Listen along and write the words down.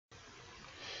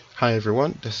Hi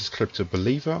everyone, this is Crypto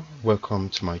Believer. Welcome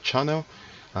to my channel,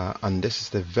 and this is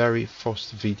the very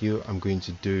first video I'm going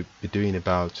to be doing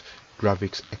about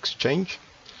Graviex Exchange.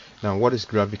 Now, what is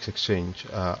Graviex Exchange?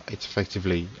 It's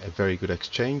effectively a very good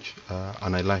exchange,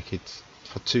 and I like it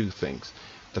for two things.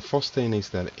 The first thing is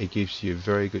that it gives you a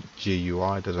very good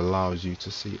GUI that allows you to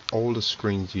see all the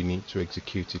screens you need to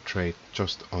execute a trade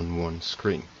just on one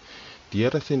screen. The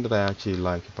other thing that I actually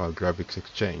like about Graviex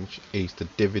Exchange is the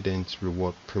dividends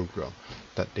reward program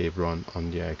that they run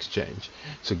on their exchange.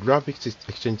 So Graviex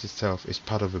Exchange itself is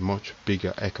part of a much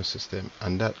bigger ecosystem,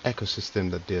 and that ecosystem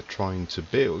that they're trying to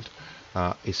build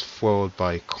is fueled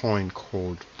by a coin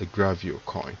called the Gravio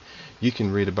Coin. You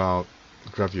can read about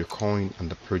Gravio Coin and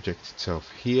the project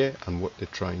itself here and what they're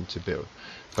trying to build.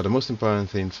 But the most important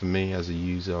thing for me as a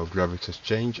user of Graviex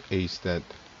Exchange is that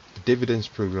the dividends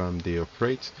program they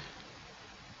operate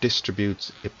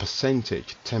distributes a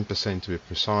percentage, 10% to be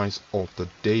precise, of the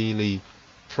daily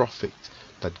profit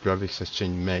that Graviex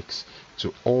Exchange makes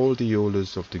to all the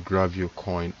holders of the Gravio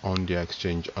coin on their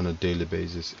exchange on a daily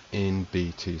basis in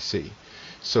BTC.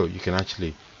 So you can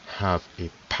actually have a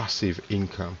passive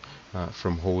income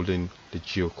from holding the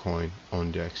Geo coin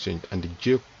on their exchange, and the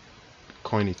Geo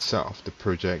coin itself, the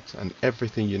project and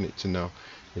everything you need to know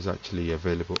is actually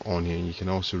available on here. And you can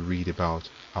also read about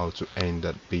how to earn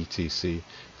that BTC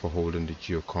for holding the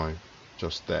Geo coin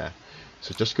just there.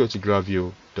 So just go to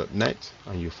gravio.net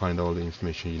and you'll find all the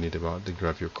information you need about the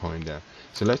Gravio coin there.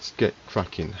 So let's get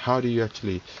cracking. How do you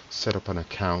actually set up an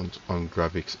account on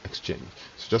Graviex Exchange?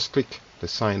 So just click the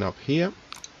sign up here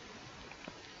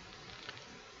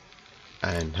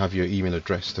and have your email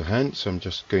address to hand. So I'm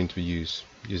just going to be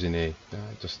using a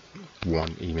just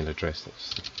one email address.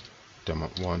 That's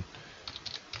one,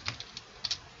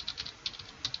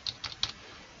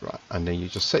 right? And then you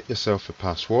just set yourself a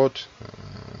password,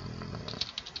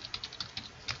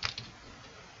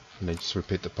 and then just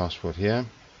repeat the password here.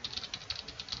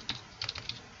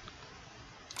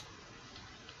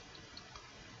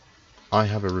 I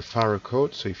have a referral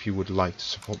code, so if you would like to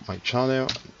support my channel,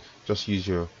 just use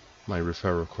my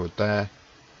referral code there,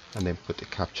 and then put the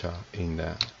captcha in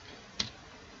there.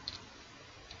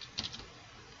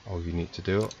 All you need to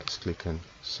do is click on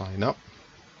sign up,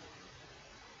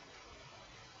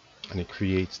 and it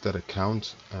creates that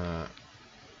account.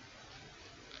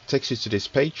 Takes you to this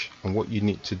page, and what you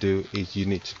need to do is you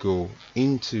need to go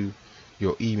into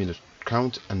your email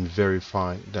account and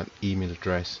verify that email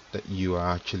address that you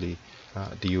are actually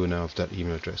the owner of that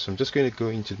email address. So I'm just going to go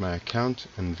into my account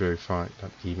and verify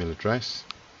that email address.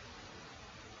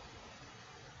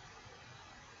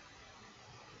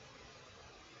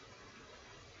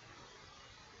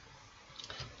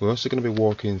 We're also going to be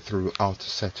walking through how to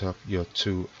set up your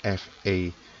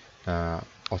 2FA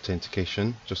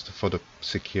authentication, just to further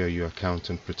secure your account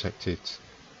and protect it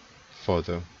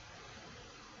further.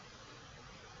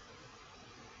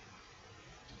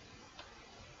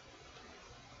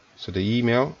 So the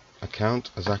email account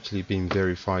has actually been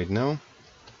verified now.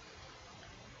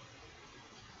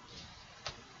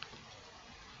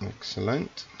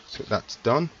 Excellent. So that's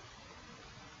done.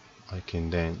 I can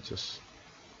then just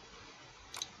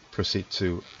proceed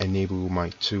to enable my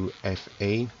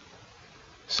 2FA.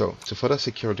 So to further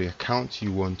secure the account,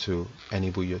 you want to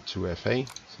enable your 2FA.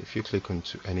 So if you click on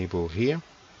to enable here,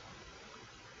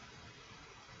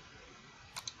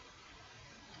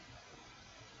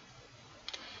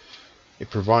 it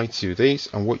provides you this,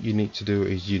 and what you need to do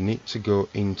is you need to go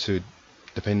into,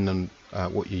 depending on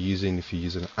what you're using, if you're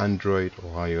using Android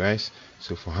or iOS.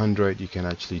 So for Android you can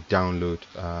actually download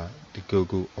the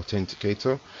Google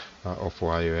Authenticator, or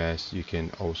for iOS you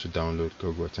can also download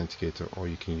Google Authenticator, or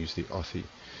you can use the Authy.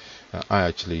 I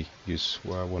actually use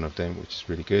one of them, which is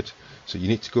really good. So you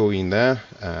need to go in there,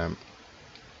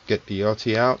 get the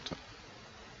Authy out,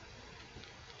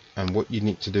 and what you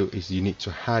need to do is you need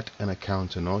to add an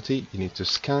account on Authy. You need to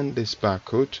scan this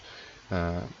barcode,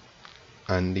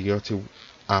 and the Authy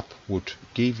app would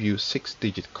give you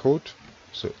 6-digit code.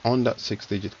 So on that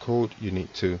 6-digit code you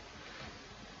need to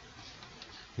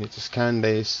scan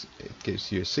this. It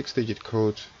gives you a 6-digit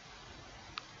code,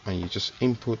 and you just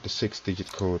input the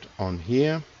 6-digit code on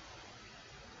here.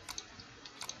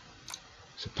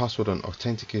 So password on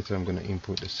authenticator, I'm going to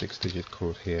input the 6-digit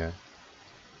code here.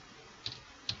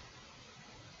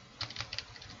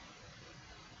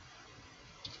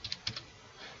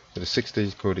 So the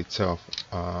 6-digit code itself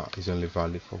is only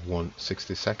valid for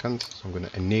 160 seconds. So I'm going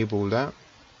to enable that.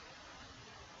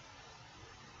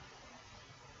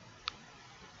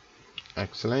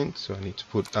 Excellent. So I need to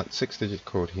put that 6-digit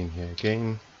code in here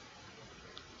again.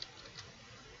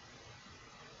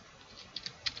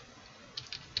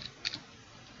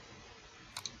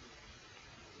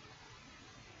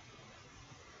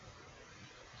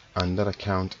 and that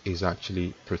account is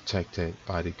actually protected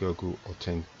by the Google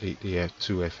the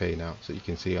 2FA now. So you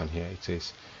can see on here it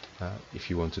says if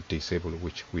you want to disable it,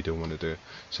 which we don't want to do.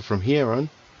 So from here on,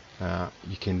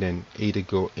 you can then either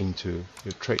go into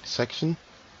your trade section,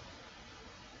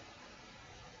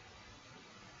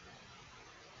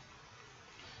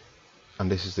 and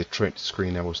this is the trade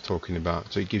screen I was talking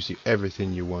about. So it gives you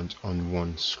everything you want on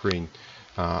one screen.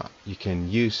 You can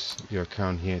use your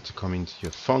account here to come into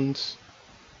your funds,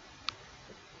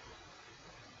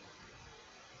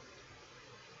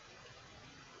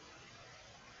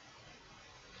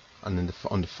 and then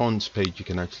on the funds page you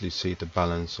can actually see the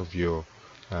balance of your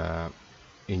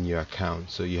in your account.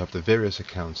 So you have the various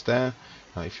accounts there.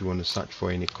 If you want to search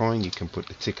for any coin, you can put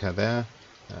the ticker there.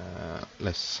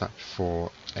 Let's search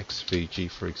for XVG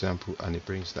for example, and it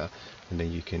brings that, and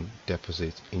then you can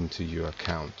deposit into your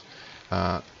account.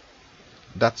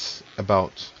 That's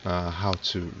about how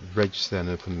to register and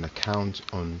open an account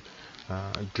on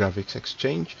Graviex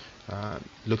Exchange.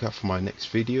 Look out for my next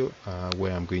video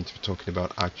where I'm going to be talking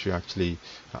about actually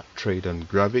trade on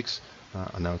Graviex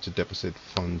and how to deposit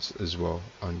funds as well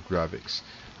on Graviex.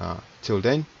 Till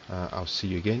then, I'll see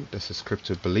you again. This is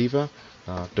Crypto Believer.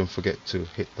 Don't forget to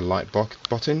hit the like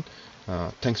button.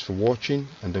 Thanks for watching,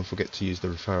 and don't forget to use the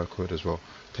referral code as well.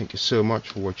 Thank you so much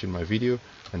for watching my video,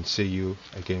 and see you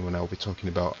again when I'll be talking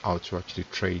about how to actually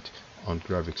trade on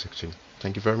Graviex Exchange.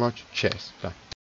 Thank you very much. Cheers. Bye.